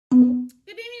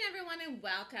everyone and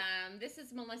welcome. This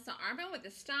is Melissa Armo with the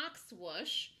Stock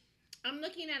Swoosh. I'm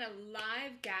looking at a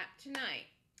live gap tonight.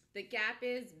 The gap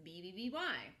is BBBY.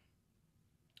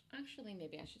 Actually,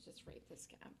 maybe I should just rate this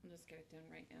gap. I'll just get it done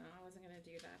right now. I wasn't going to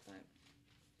do that, but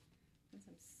since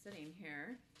I'm sitting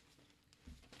here,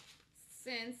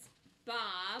 since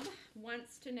Bob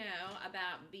wants to know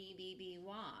about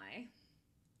BBBY,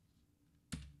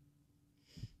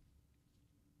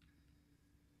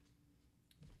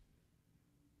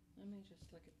 let me just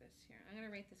look at this here. I'm going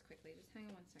to rate this quickly. Just hang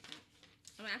on 1 second.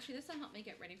 Oh, actually, this will help me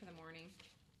get ready for the morning.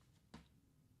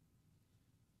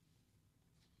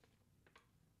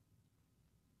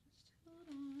 Just hold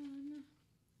on.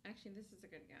 Actually, this is a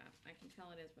good gap. I can tell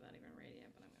it is without even rating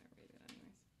it, but I'm going to rate it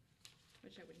anyways,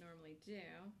 which I would normally do.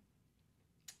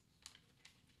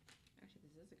 Actually,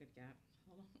 this is a good gap.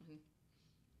 Hold on.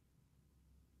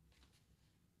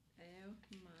 Oh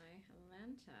my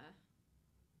Lanta.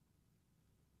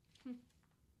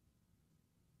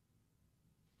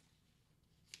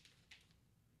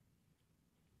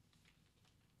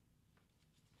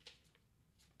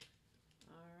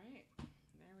 All right,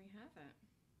 there we have it.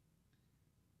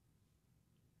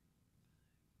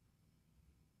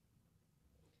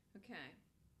 Okay.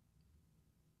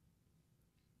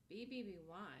 BBBY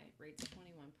rates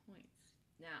 21 points.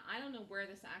 Now, I don't know where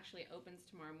this actually opens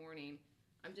tomorrow morning.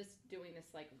 I'm just doing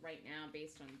this like right now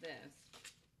based on this.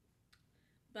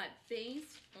 But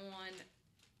based on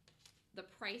the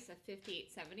price of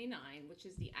 $58.79, which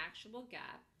is the actual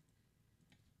gap,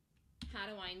 how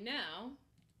do I know?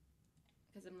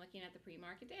 Because I'm looking at the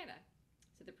pre-market data.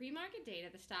 So the pre-market data,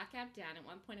 the stock gap down, at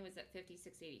one point it was at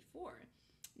 $56.84.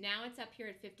 Now it's up here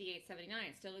at $58.79.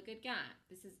 It's still a good gap.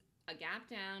 This is a gap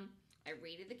down. I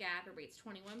rated the gap. It rates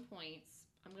 21 points.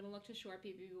 I'm going to look to short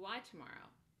BBBY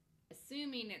tomorrow,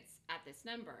 assuming it's at this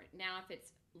number. Now, if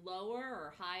it's lower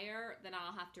or higher, then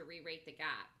I'll have to re-rate the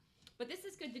gap. But this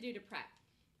is good to do to prep.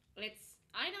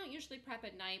 I don't usually prep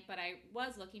at night, but I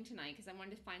was looking tonight because I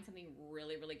wanted to find something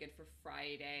really, really good for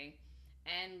Friday.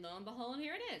 And lo and behold,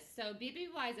 here it is. So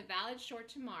BBBY is a valid short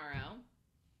tomorrow.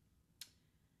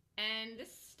 And this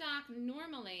stock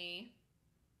normally,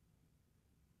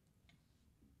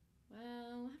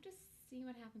 well, we'll have to see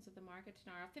what happens with the market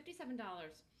tomorrow. $57.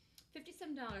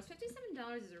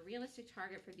 $57 is a realistic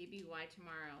target for BBBY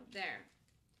tomorrow. There.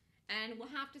 And we'll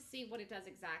have to see what it does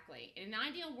exactly. In an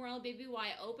ideal world,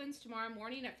 BBBY opens tomorrow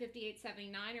morning at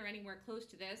 $58.79 or anywhere close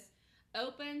to this.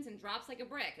 Opens and drops like a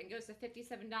brick and goes to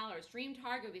 $57. Dream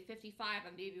target would be $55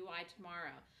 on BBBY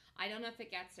tomorrow. I don't know if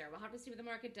it gets there. We'll have to see what the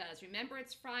market does. Remember,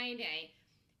 it's Friday.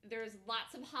 There's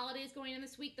lots of holidays going on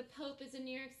this week. The Pope is in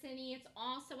New York City. It's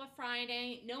also a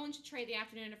Friday. No one should trade the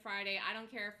afternoon of Friday. I don't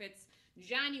care if it's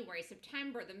January,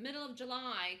 September, the middle of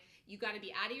July. You got to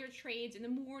be out of your trades in the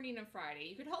morning of Friday.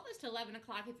 You could hold this to 11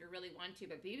 o'clock if you really want to,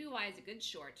 but BBBY is a good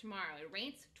short tomorrow. It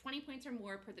rates 20 points or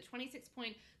more per the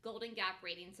 26-point Golden Gap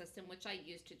rating system, which I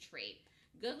use to trade.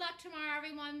 Good luck tomorrow,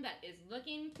 everyone that is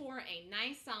looking for a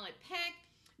nice, solid pick.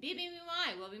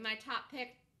 BBBY will be my top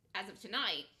pick as of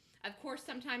tonight. Of course,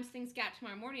 sometimes things gap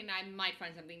tomorrow morning, and I might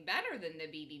find something better than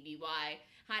the BBBY.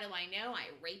 How do I know?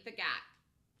 I rate the gap.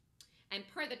 And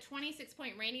per the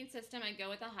 26-point rating system, I go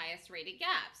with the highest rated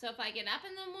gap. So if I get up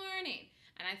in the morning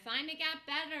and I find a gap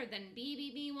better than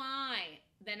BBBY,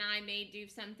 then I may do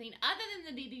something other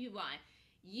than the BBBY.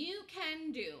 You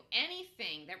can do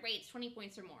anything that rates 20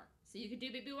 points or more. So you could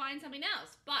do BBBY and something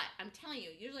else. But I'm telling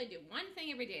you, usually I do one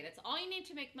thing every day. That's all you need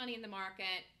to make money in the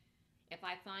market. If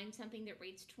I find something that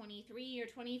rates 23 or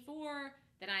 24,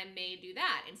 then I may do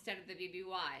that instead of the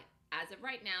BBBY. As of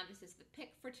right now, this is the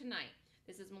pick for tonight.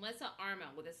 This is Melissa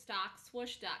Armo with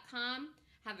StockSwoosh.com.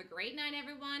 Have a great night,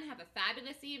 everyone. Have a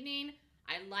fabulous evening.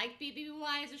 I like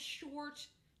BBBY as a short.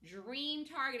 Dream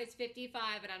target is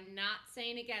 55, and I'm not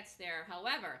saying it gets there.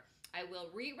 However, I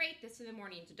will re-rate this in the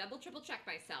morning to double, triple check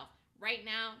myself. Right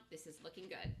now, this is looking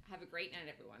good. Have a great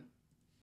night, everyone.